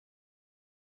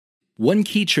One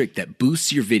key trick that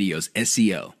boosts your video's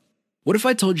SEO. What if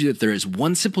I told you that there is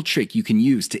one simple trick you can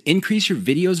use to increase your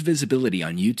video's visibility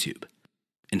on YouTube?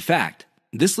 In fact,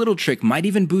 this little trick might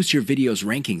even boost your video's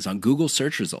rankings on Google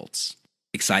search results.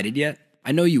 Excited yet?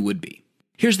 I know you would be.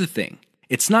 Here's the thing.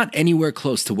 It's not anywhere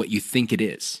close to what you think it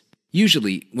is.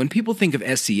 Usually, when people think of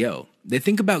SEO, they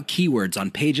think about keywords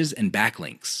on pages and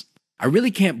backlinks. I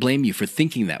really can't blame you for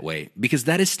thinking that way because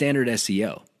that is standard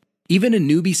SEO. Even a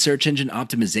newbie search engine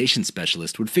optimization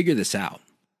specialist would figure this out.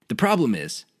 The problem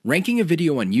is, ranking a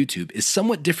video on YouTube is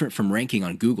somewhat different from ranking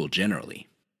on Google generally.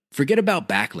 Forget about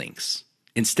backlinks.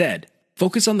 Instead,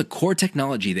 focus on the core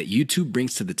technology that YouTube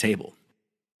brings to the table.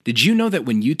 Did you know that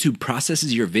when YouTube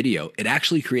processes your video, it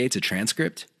actually creates a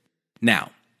transcript?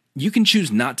 Now, you can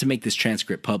choose not to make this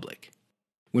transcript public.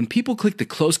 When people click the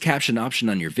closed caption option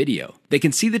on your video, they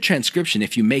can see the transcription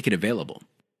if you make it available.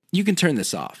 You can turn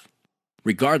this off.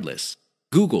 Regardless,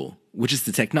 Google, which is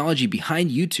the technology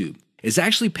behind YouTube, is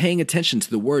actually paying attention to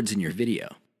the words in your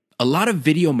video. A lot of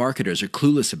video marketers are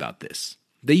clueless about this.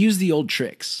 They use the old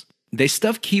tricks. They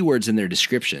stuff keywords in their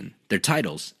description, their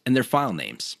titles, and their file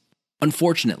names.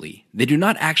 Unfortunately, they do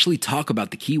not actually talk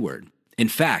about the keyword. In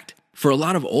fact, for a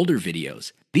lot of older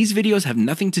videos, these videos have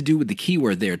nothing to do with the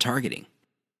keyword they are targeting.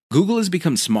 Google has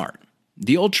become smart.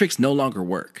 The old tricks no longer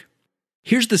work.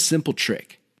 Here's the simple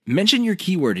trick. Mention your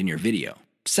keyword in your video.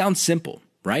 Sounds simple,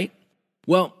 right?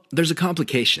 Well, there's a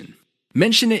complication.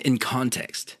 Mention it in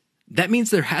context. That means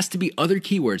there has to be other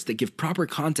keywords that give proper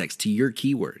context to your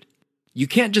keyword. You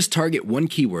can't just target one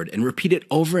keyword and repeat it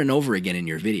over and over again in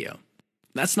your video.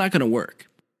 That's not going to work.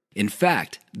 In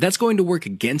fact, that's going to work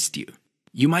against you.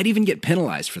 You might even get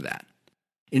penalized for that.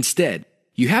 Instead,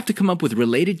 you have to come up with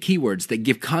related keywords that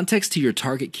give context to your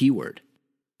target keyword.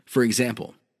 For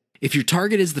example, if your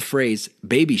target is the phrase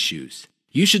baby shoes,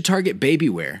 you should target baby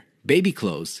wear, baby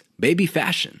clothes, baby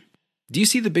fashion. Do you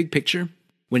see the big picture?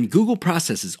 When Google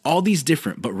processes all these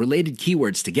different but related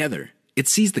keywords together, it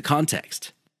sees the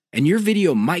context. And your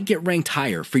video might get ranked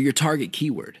higher for your target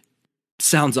keyword.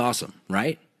 Sounds awesome,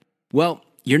 right? Well,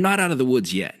 you're not out of the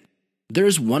woods yet. There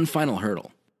is one final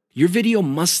hurdle. Your video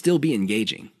must still be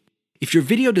engaging. If your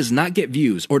video does not get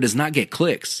views or does not get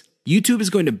clicks, YouTube is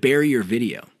going to bury your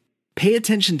video. Pay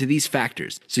attention to these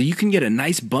factors so you can get a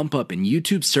nice bump up in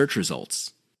YouTube search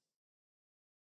results.